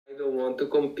want to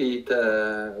compete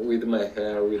with my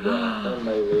hair, with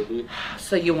my lady.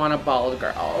 So you want a bald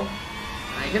girl?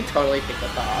 I can totally take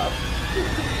this off.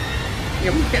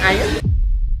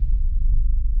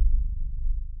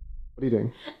 What are you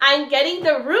doing? I'm getting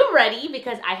the room ready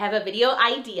because I have a video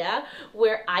idea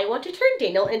where I want to turn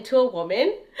Daniel into a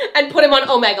woman and put him on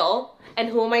Omegle. And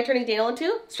who am I turning Daniel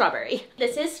into? Strawberry.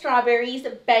 This is Strawberry's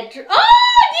bedroom.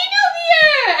 Oh, Daniel's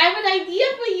here! I have an idea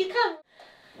for you. Come.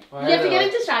 Why You have to get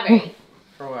into Strawberry.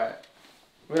 For what?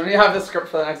 We don't even have the script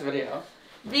for the next video.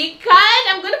 Because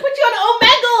I'm going to put you on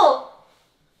Omegle.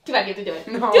 Too bad you have to do it.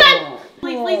 No. Do it!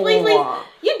 Please, please, please, please.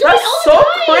 You do That's it all so the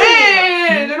time.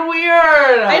 cringe and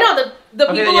weird. I know, the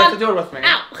okay, people you have on... to do it with me.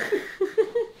 Ow.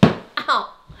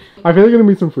 Ow. I feel like gonna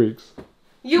be some freaks.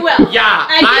 You will. Yeah,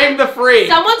 I'm the freak.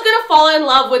 Someone's gonna fall in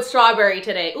love with Strawberry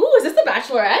today. Ooh, is this the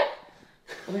Bachelorette?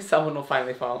 Only someone will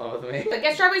finally fall in love with me. But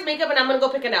get Strawberry's makeup and I'm gonna go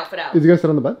pick an outfit out. Is he gonna sit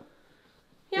on the bed?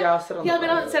 Yeah, I'll sit on the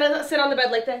bed. Sit on the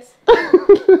bed like this.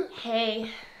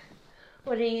 Hey,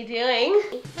 what are you doing?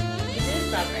 You did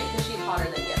Strawberry because she's hotter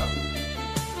than you.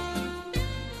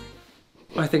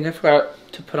 I think I forgot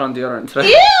to put on deodorant today.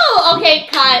 Ew! Okay,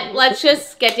 cut. Let's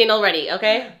just get Daniel ready,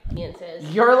 okay?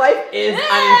 Your life is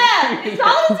it's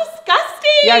all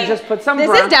disgusting. Yeah, just put some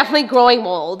This is definitely growing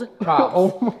mold.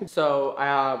 Oh my. So,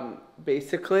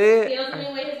 basically... Daniel's giving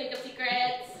away his makeup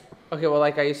secrets. Okay, well,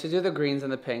 like, I used to do the greens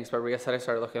and the pinks, but Riya said I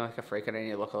started looking like a freak and I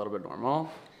need to look a little bit normal.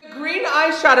 The green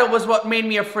eyeshadow was what made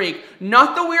me a freak,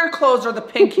 not the weird clothes or the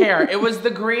pink hair. It was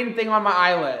the green thing on my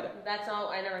eyelid. That's all,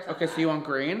 I never saw Okay, that. so you want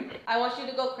green? I want you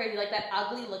to go crazy, like that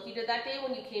ugly look you did that day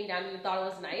when you came down and you thought it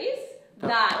was nice.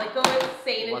 That, like go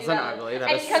insane and Wasn't do that. ugly, that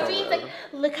and is he comes so to me, he's rude. like,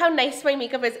 look how nice my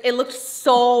makeup is. It looked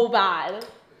so bad.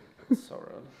 So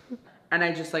rude. And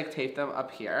I just like taped them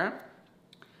up here.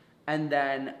 And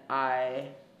then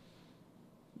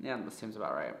yeah, this seems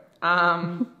about right.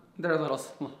 They're a little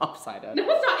lopsided. No,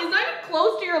 it's not. It's not even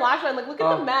close to your lash line. Like, look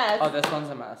at the mess. Oh, this one's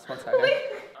a mess. 1 second.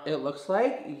 It looks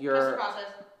like Trust the you're... process.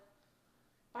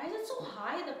 Why is it so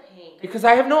high, the pink? Because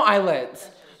I have no eyelids.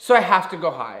 So I have to go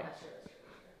high.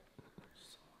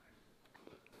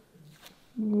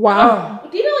 Wow.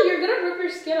 Dino, you're gonna rip your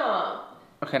skin off.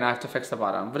 Okay, now I have to fix the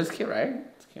bottom. But it's cute, right?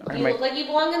 It's cute. You look like you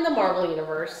belong in the Marvel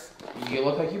universe. You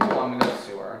look like you belong in the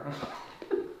sewer.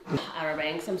 Outer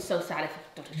Banks, I'm so sad if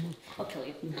I'll kill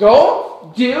you.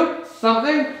 Go do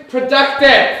something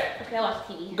productive. Okay, I'll watch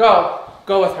TV. Go.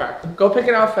 Go with her. Go pick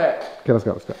an outfit. Okay, let's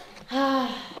go, let's go.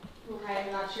 Okay,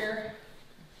 got your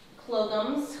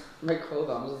clothums. My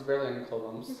clothums. There's barely any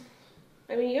clothums.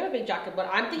 I mean, you have a big jacket, but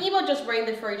I'm thinking about just wearing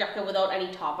the furry jacket without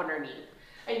any top underneath.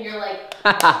 And you're like,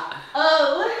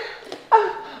 oh,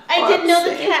 I didn't know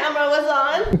the camera was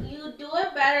on. You do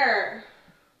it better.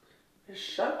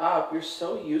 Shut up. You're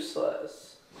so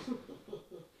useless.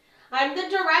 I'm the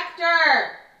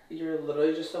director. You're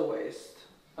literally just a waste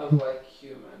of like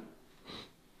human.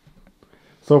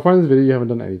 So far in this video, you haven't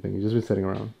done anything. You've just been sitting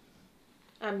around.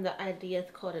 I'm the ideas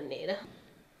coordinator.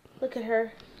 Look at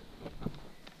her.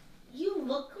 You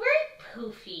look very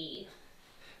poofy.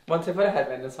 Once I put a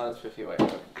headband, it's not as poofy way.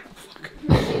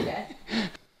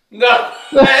 No.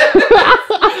 I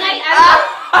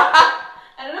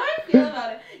don't know how I feel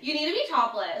about it. You need to be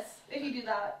topless if you do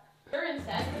that. You're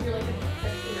inset because you're like a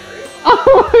sexy nerd.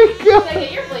 Oh my god! Can I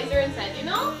get your blazer inset, you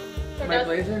know? My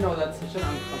blazer? No, that's such an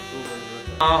uncomfortable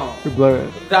blazer. Oh. You blur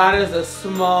it. That is a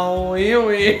small wee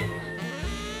wee.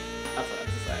 That's what I have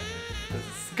to say. It's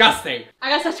disgusting. I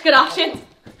got such good options.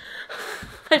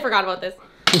 I forgot about this.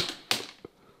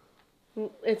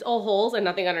 It's all holes and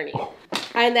nothing underneath.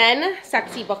 And then,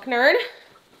 sexy book nerd.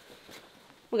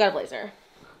 We got a blazer.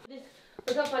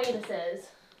 Look how funny this is.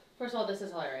 First of all, this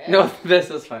is hilarious. No, this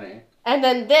is funny. And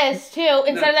then this, too,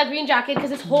 instead of that green jacket,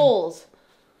 because it's holes.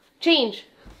 Change.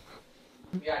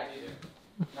 Yeah, you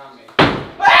do. Not me.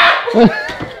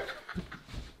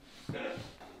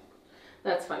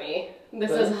 That's funny. This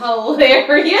is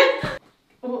hilarious.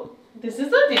 This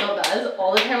is what Dale does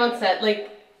all the time on set.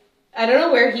 Like, I don't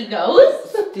know where he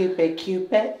goes. Stupid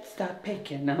Cupid, stop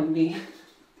picking on me.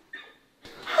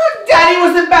 Daddy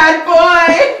was a bad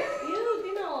boy!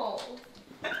 You know.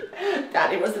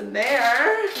 Daddy wasn't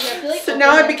there. Like, so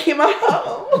now I became a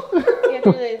hoe. You have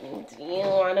to be like, do you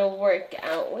want to work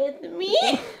out with me?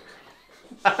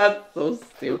 That's so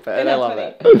stupid. I love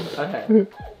it. Okay.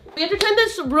 We have to turn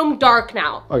this room dark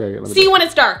now. Okay, let me See when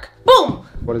it's dark. Boom!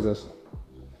 What is this?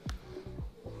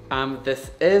 This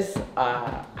is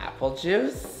apple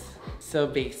juice. So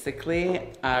basically,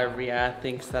 Riya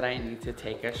thinks that I need to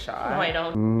take a shot. No, I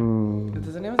don't. It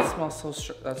doesn't even smell so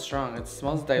that strong. It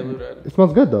smells diluted. It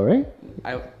smells good though, right?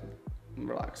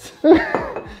 Relax.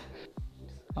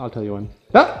 I'll tell you when.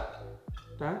 Ah!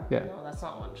 That? Yeah. No, that's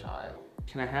not one shot.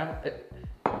 Can I have it?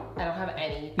 I don't have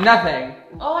any. Nothing.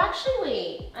 Oh, actually,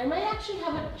 wait. I might actually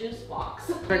have a juice box.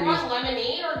 Do But you want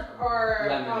lemonade or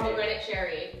Lemonade. pomegranate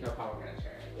cherry? No pomegranate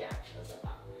cherry. Yeah, that's what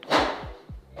I thought.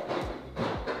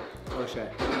 Oh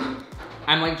shit.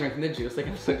 I'm like drinking the juice like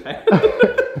I'm so excited.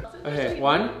 Okay,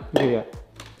 one. Okay, yeah.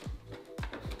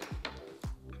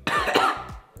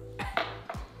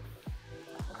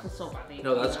 That's so bad.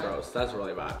 No, that's gross. That's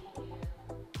really bad.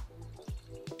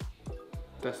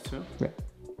 That's two. Yeah.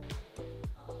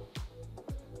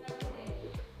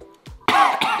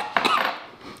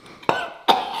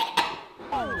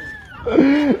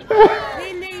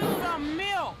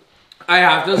 I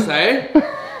have to say,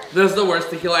 this is the worst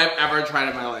tequila I've ever tried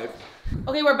in my life.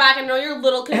 Okay, we're back. I know you're a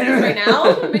little confused right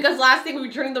now because last thing we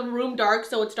were turning the room dark,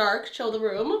 so it's dark. Show the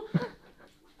room.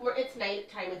 Where it's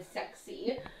nighttime and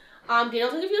sexy. Daniel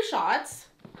took a few shots.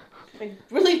 I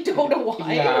really don't know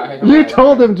why. Yeah, I You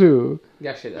told him to.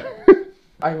 Yeah, she did.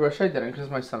 I wish I didn't because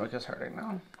my stomach is hurting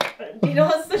now. Daniel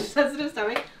has such a sensitive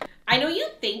stomach. I know you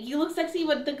think you look sexy,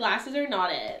 but the glasses are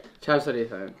not it. Chaps, what do you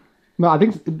think? No, I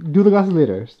think do the glasses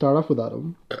later. Start off without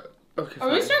them. Okay, Or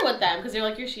fine. we start with them because they're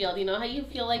like your shield. You know how you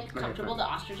feel like comfortable, the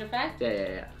ostrich effect?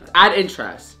 Yeah. Add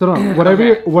interest. So no, whatever,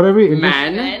 Okay. whatever. You're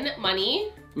Men, Then money,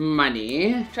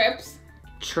 money, trips,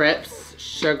 trips,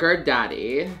 sugar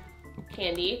daddy,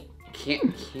 candy.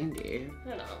 candy. I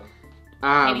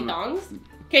don't know. Candy thongs?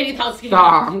 Candy thongs.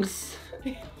 Thongs,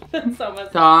 That's so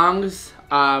much. thongs,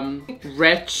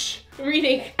 rich,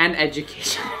 Reading. and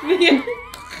education.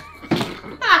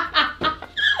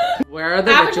 Where are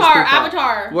the richest Avatar, people?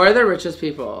 Avatar. Where are the richest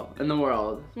people in the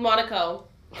world? Monaco.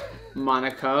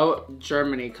 Monaco,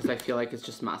 Germany, because I feel like it's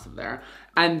just massive there.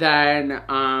 And then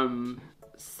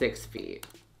 6 feet.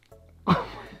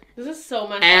 This is so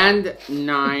much. And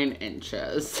 9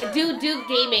 inches. Do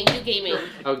gaming. Do gaming.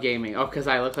 Oh, gaming. Oh, because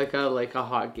I look like a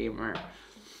hot gamer.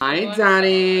 Hi,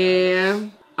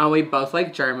 Daddy. Oh, we both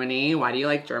like Germany. Why do you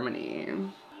like Germany?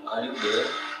 Are you gay?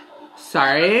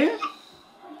 Sorry?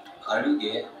 Are you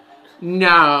gay?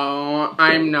 No,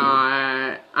 I'm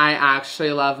not. I actually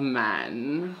love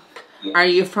men. Yeah. Are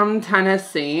you from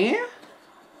Tennessee?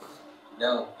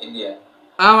 No, India.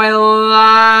 Oh, I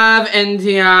love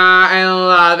India. I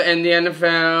love Indian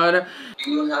food.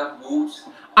 Do you have boobs?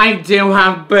 I do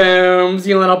have boobs,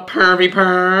 you little pervy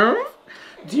perv.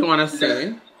 Do you want to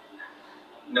see?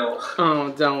 No.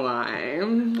 Oh, don't lie.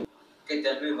 Okay,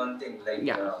 tell me one thing. Like,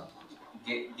 Yeah.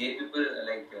 gay people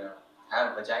like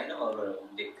have vagina or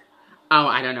dick? Oh,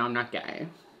 I don't know. I'm not gay.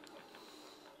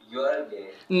 You are gay.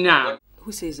 No.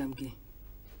 Who says I'm gay?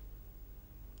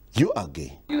 You are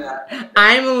gay. You have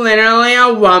I'm literally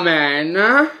a woman.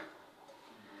 no.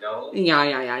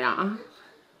 Yeah.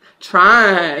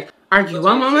 Try it. Are you a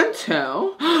woman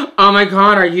too? Oh my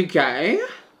god, are you gay?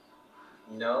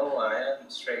 No, I am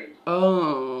straight.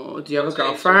 Oh, do you have a What's gay,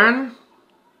 girlfriend?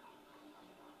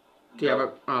 Do you No. have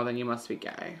a... Oh, then you must be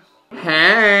gay.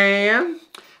 Hey,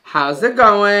 how's it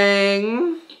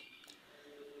going?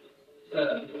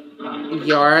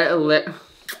 You're lit...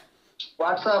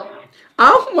 What's up?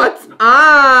 Oh, what's up?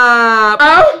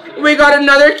 Oh, we got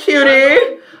another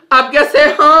cutie. Up que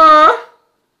se huh?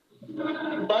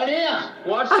 Buddy,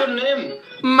 what's your name?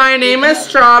 My name is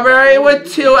Strawberry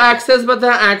with 2 X's, but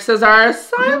the X's are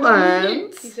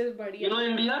silent. You know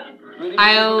India?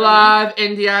 I love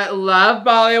India, love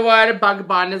Bollywood. Bug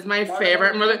Bond is my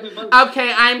favorite movie.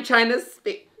 Okay, I'm trying to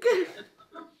speak.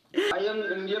 I am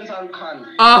Indian Shah Rukh Khan.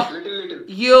 Oh, Little.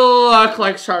 you look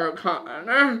like Shah Rukh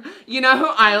Khan. You know who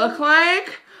I look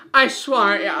like?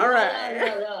 Aishwarya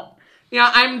Rai.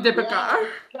 Yeah, I'm Deepika.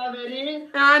 Yeah,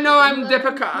 I know I'm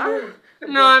Deepika.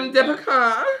 No, I'm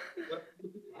Deepika.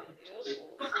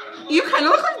 You kind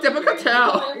of look like Deepika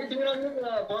too.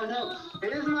 He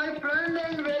is my friend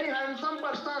and very handsome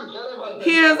person.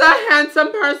 He is a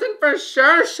handsome person for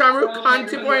sure. Shah Rukh Khan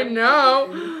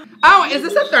 2.0. Oh, is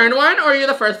this the third one or are you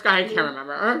the first guy? I can't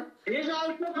remember.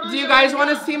 Do you guys want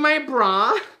to see my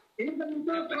bra?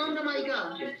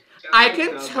 I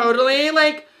can totally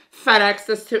like FedEx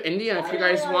this to India if you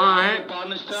guys want.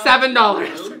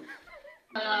 $7.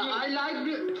 I like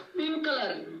the pink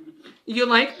color. You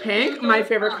like pink? My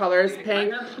favorite color is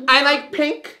pink. I like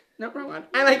pink. No, wrong one.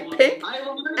 I like pink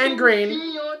and green.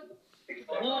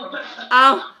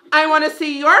 Oh, I want to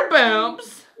see your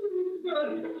boobs.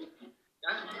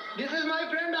 This is my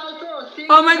friend also. See,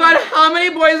 Oh my god, how many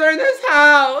boys are in this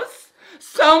house?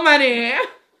 So many. you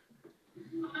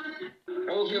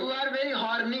are very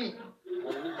horny.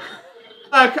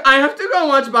 Look, I have to go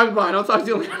watch Bug Bond. I'll talk to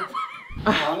you later.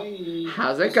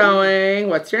 How's it going?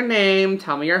 What's your name?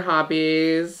 Tell me your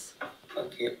hobbies.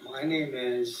 Okay, my name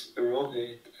is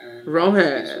Rohit. And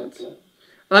Rohit.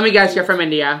 Let me guess, you're from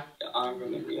India. I'm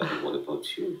from India. What about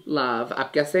you? Love,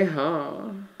 आप कैसे हो?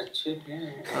 अच्छे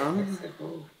हैं. Oh. कैसे हो?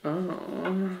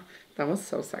 Oh, that was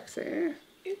so sexy.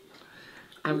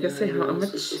 I'm Yeah, gonna say you're how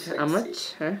also so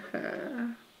much.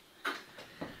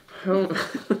 Oh,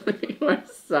 you are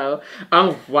so.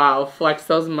 Oh wow, flex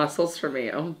those muscles for me.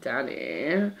 Oh,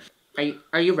 daddy.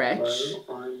 Are you rich?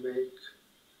 Well, I make.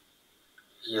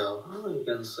 Yeah, you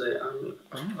can say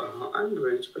I'm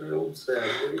rich, but I don't say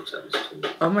I'm rich. I'm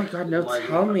still. Oh my god, no! Might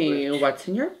Tell not me rich. what's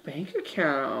in your bank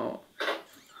account.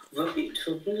 Don't be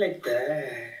talking like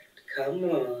that. Come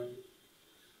on.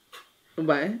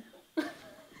 What?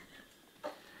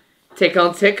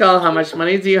 Tickle, tickle. How much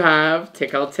money do you have?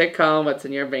 Tickle, tickle. What's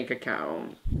in your bank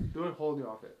account? Do a whole new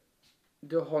outfit.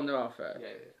 Do a whole new outfit. Yeah.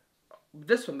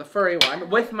 This one, the furry one,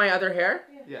 with my other hair.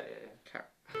 Yeah. Okay.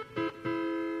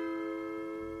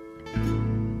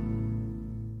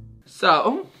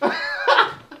 So,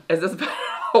 is this better?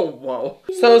 Oh, whoa.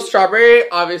 So, Strawberry,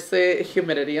 obviously,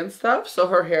 humidity and stuff. So,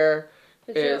 her hair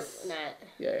is.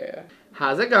 Yeah.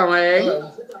 How's it going?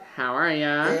 Hello. How are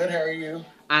ya? Good, how are you?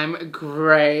 I'm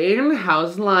great.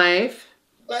 How's life?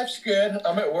 Life's good.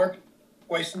 I'm at work,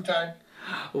 wasting time.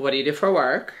 What do you do for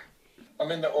work?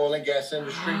 I'm in the oil and gas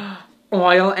industry.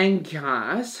 Oil and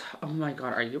gas. Oh my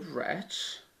god, are you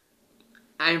rich?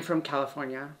 I'm from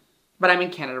California, but I'm in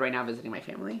Canada right now visiting my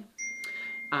family.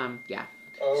 Yeah.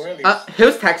 Oh, really?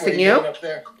 Who's What are texting you doing you? up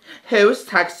there? Who's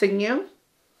texting you?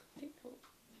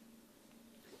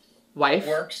 Wife?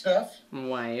 Work stuff?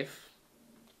 Wife.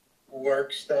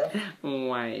 Work stuff?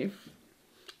 Wife.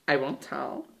 I won't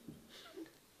tell.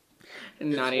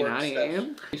 Naughty, work naughty. stuff.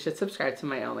 You should subscribe to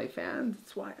my OnlyFans.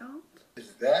 It's wild.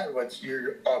 Is that what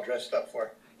you're all dressed up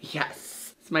for?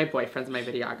 Yes. It's my boyfriend's my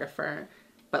videographer.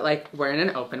 But, like, we're in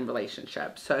an open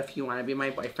relationship. So if you want to be my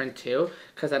boyfriend, too.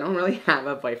 Because I don't really have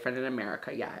a boyfriend in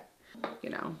America yet. You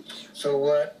know. So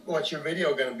what's your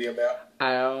video going to be about?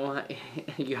 Oh,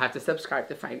 you have to subscribe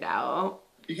to find out.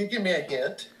 You can give me a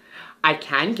hint. I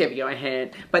can give you a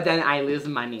hint. But then I lose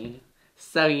money.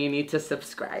 So you need to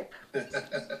subscribe.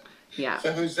 Yeah.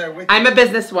 So who's there with you? I'm a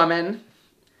businesswoman.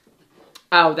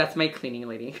 Oh, that's my cleaning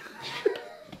lady.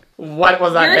 What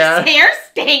was that? Your hair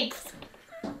stinks.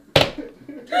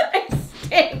 It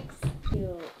stinks.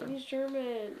 He's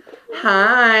German.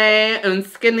 Hi,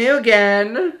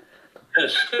 Unskanugan.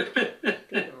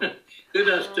 Good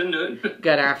afternoon.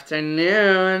 Good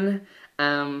afternoon.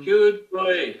 Good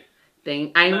boy.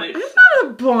 I'm Nice. not a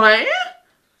boy.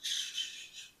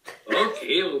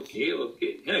 Okay.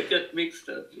 I got mixed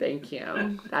up. Thank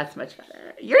you. That's much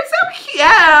better. You're so cute.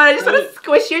 I just want to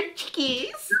squish your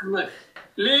cheekies.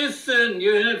 Listen,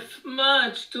 you have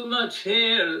too much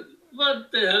hair.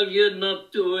 What the hell you're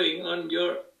not doing on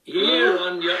your hair,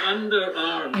 on your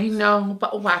underarms? I know,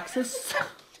 but wax is so...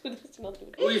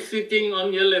 Who is sitting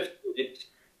on your left leg?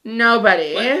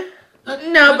 Nobody. What?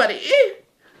 Nobody.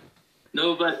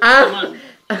 Nobody. Come on.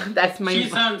 That's my... She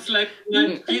sounds like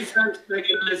a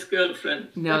nice girlfriend.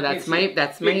 No, Let me that's see. my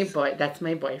Please. That's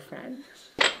my boyfriend.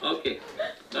 Okay.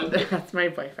 That's my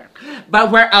boyfriend.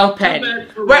 But we're open. Too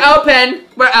bad for We're me. open.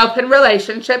 We're open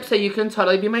relationship, so you can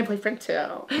totally be my boyfriend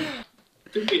too.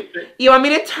 Do me, You want me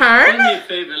to do turn? me a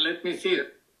favor. Let me see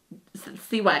it.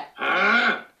 See what?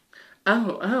 Ah!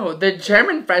 Oh, the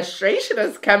German frustration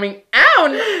is coming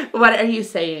out. What are you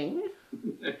saying?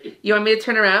 You want me to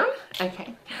turn around?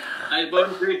 Okay. I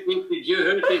won't repeat it. You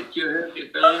heard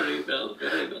it. Very well.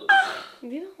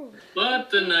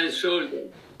 What a nice shoulder.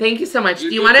 Thank you so much. You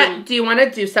Do you did want to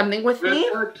do something with me?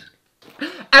 Good.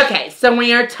 Okay, so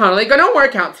we are totally going to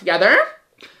work out together.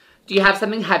 Do you have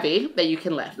something heavy that you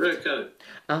can lift? Workout.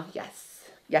 Oh, yes.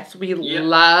 Yes, we Yep.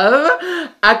 love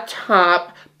a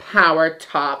power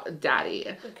top daddy.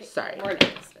 Okay, Sorry. we're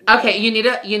next. Okay, you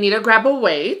need to grab a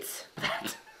weight.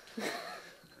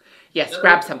 Yes,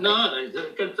 grab something. No, I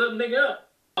just get something up.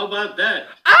 How about that?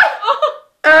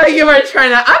 Oh, you are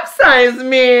trying to upsize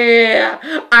me.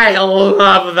 I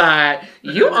love that.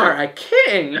 You are a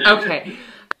king. Okay.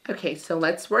 Okay, so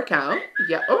let's work out.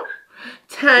 Yeah. Oh.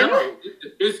 10. No,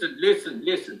 listen.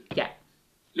 Yeah.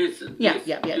 Listen. Yeah.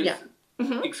 Listen.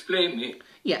 Explain me.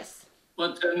 Yes.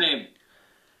 What's her name?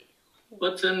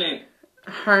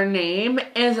 Her name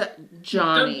is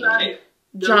Johnny. Don't lie.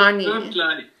 Johnny. Don't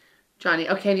lie. Johnny.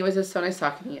 Okay, anyways, it's so nice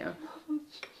talking to you.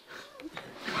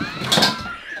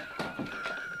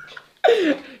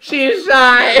 She's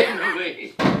shy. No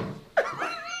way.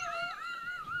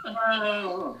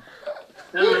 Oh.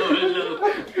 Hello.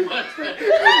 What's that?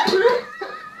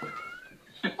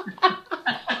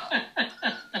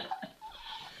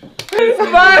 It's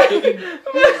fine.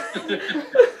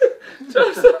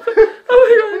 Joseph. Oh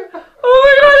my god. Oh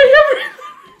my god, I can't breathe.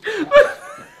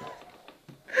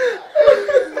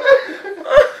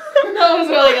 That was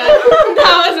really good.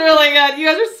 That was really good. You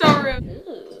guys are so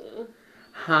rude.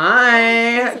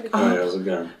 Hi. Hi, how's it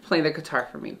going? Play the guitar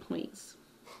for me, please.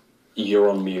 You're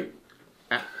on mute.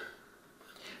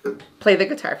 Play the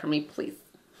guitar for me, please.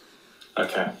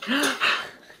 Okay.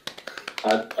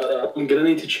 I'm gonna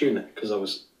need to tune it because I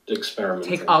was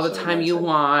experimenting. Take all the so time it you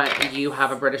might want. You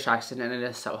have a British accent and it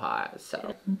is so hot.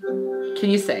 So, can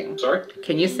you sing? Sorry?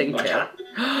 Can you sing too? Okay.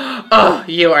 Oh,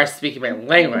 you are speaking my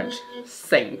language.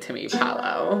 Sing to me,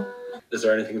 Paolo. Is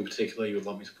there anything in particular you would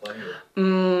want me to play?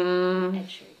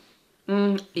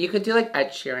 You could do like Ed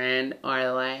sheeran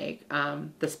or like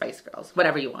the Spice Girls,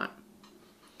 whatever you want.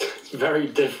 It's very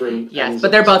different. Yes, but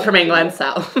they're both from England,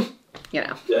 so you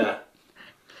know. Yeah.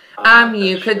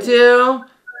 You could do,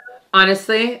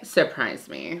 honestly, Surprise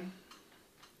Me.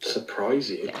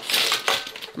 Surprise you? Yes.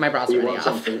 My bra's You already want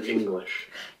off. something English?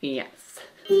 Yes.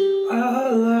 I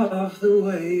love the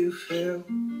way you feel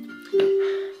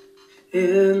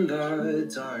in the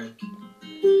dark.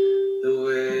 The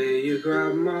way you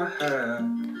grab my hair,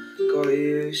 got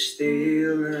you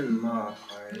stealing my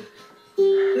heart.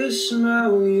 The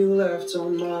smell you left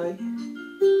on my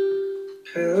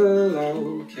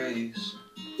pillowcase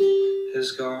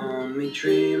has got me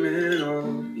dreaming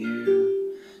of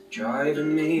you,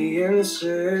 driving me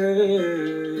insane.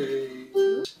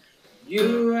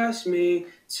 You asked me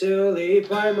to leave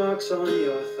bite marks on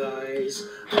your thighs.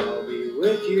 I'll be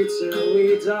with you till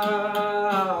we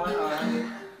die.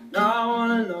 Now I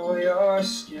wanna know your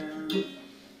skin.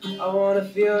 I wanna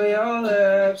feel your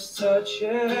lips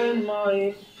touching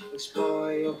mine.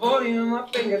 Explore your body on my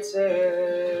fingertips.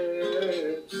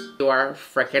 You are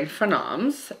frickin'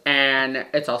 phenoms, and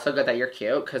it's also good that you're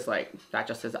cute, because, like, that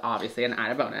just is obviously an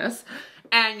added bonus.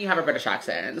 And you have a British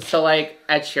accent, so, like,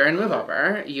 Ed Sheeran, move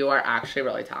over. You are actually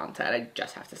really talented, I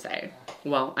just have to say.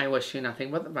 Well, I wish you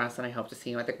nothing but the best, and I hope to see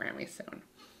you at the Grammys soon.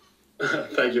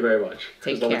 Thank you very much.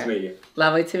 Take It was care. lovely to meet you.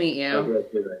 Lovely to meet Have a you.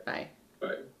 great day. Bye.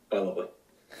 Right. Bye, lovely.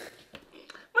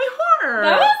 My heart!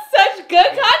 That was such good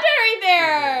content right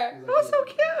there. That was so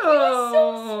cute. was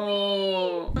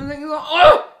so sweet.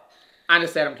 Oh!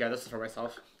 Honestly, I don't care. This is for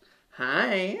myself.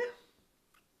 Hi.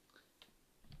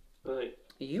 Hi.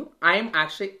 I'm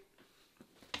actually...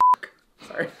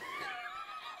 Sorry.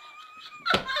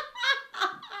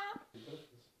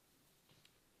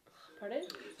 Pardon?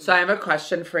 So I have a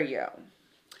question for you.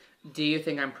 Do you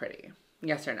think I'm pretty?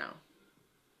 Yes or no?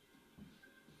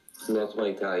 It's not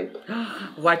my type.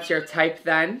 What's your type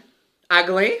then?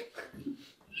 Ugly?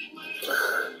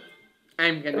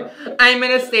 I'm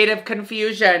in a state of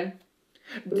confusion.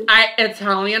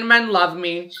 Italian men love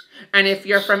me. And if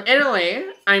you're from Italy,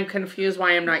 I'm confused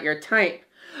why I'm not your type.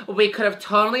 We could have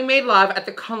totally made love at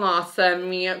the Colosseum.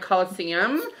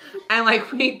 And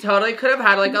like we totally could have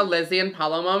had like a Lizzie and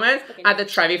Paulo moment at the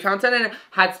Trevi Fountain and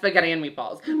had spaghetti and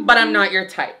meatballs. But I'm not your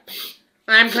type.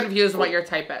 I'm confused what your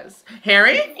type is.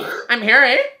 Hairy? I'm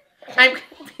hairy. I'm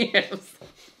confused.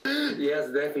 Yes,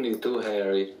 definitely too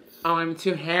hairy. Oh, I'm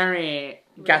too hairy.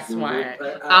 Guess what?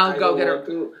 I I'll go get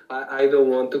her. I don't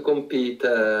want to compete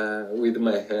with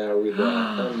my hair with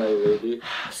my lady.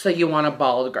 So you want a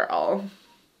bald girl?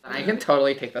 I can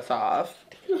totally take this off.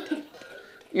 I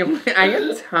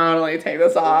can totally take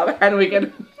this off, and we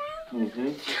can.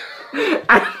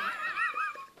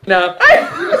 No.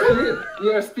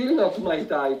 You're still not my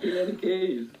type in any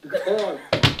case. Go on.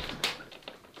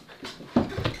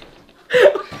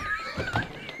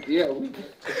 Yeah.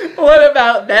 What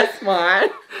about this one?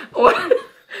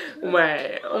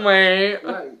 Wait.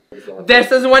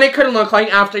 This is what it could look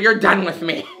like after you're done with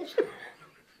me.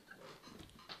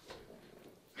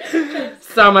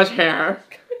 So much hair.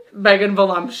 Big and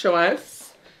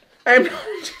voluptuous.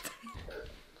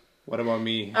 What about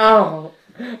me? Oh,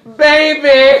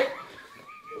 baby.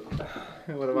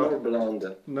 What More about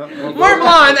blonde. no? More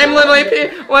blonde. I'm literally.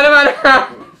 What about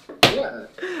her? Yeah.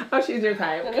 Oh, she's your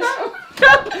type.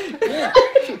 Yeah.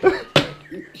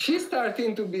 She's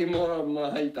starting to be more of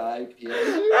my type, yeah.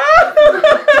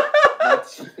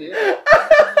 Yeah.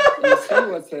 You see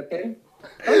what's happening?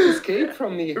 Don't escape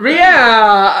from me.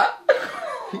 Riya!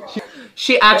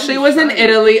 She actually was in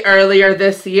Italy earlier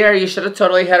this year. You should have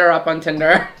totally hit her up on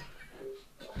Tinder.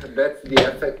 That's the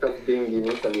effect of being in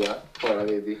Italy for a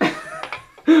lady.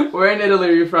 Where in Italy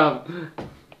are you from?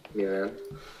 Milan.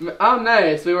 Oh,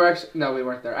 nice. We were actually... No, we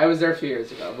weren't there. I was there a few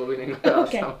years ago, but we didn't go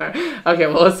somewhere. Okay,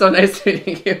 well, it's so nice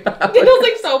meeting you. It was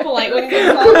like so polite when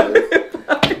you talk.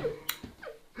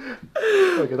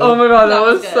 it. Oh my god, that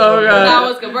was good. so good. That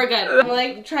was good. We're good. I'm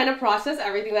like trying to process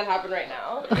everything that happened right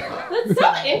now. That's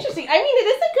so interesting. I mean, it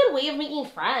is a good way of making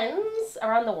friends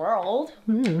around the world.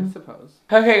 I suppose.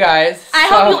 Okay, guys. I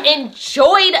hope you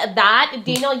enjoyed that.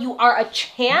 Daniel, you are a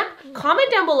champ. Comment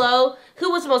down below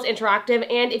who was the most interactive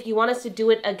and if you want us to do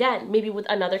it again, maybe with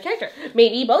another character.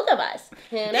 Maybe both of us.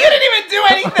 You didn't even do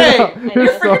anything.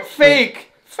 You're freaking fake.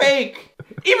 Fake.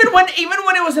 Even when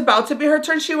it was about to be her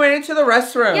turn, she went into the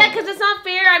restroom. Yeah, because it's not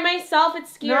fair. I myself,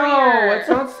 it's scarier. No, it's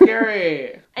not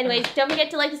scary. Anyways, don't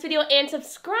forget to like this video and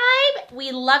subscribe.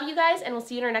 We love you guys, and we'll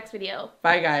see you in our next video.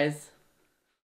 Bye, guys.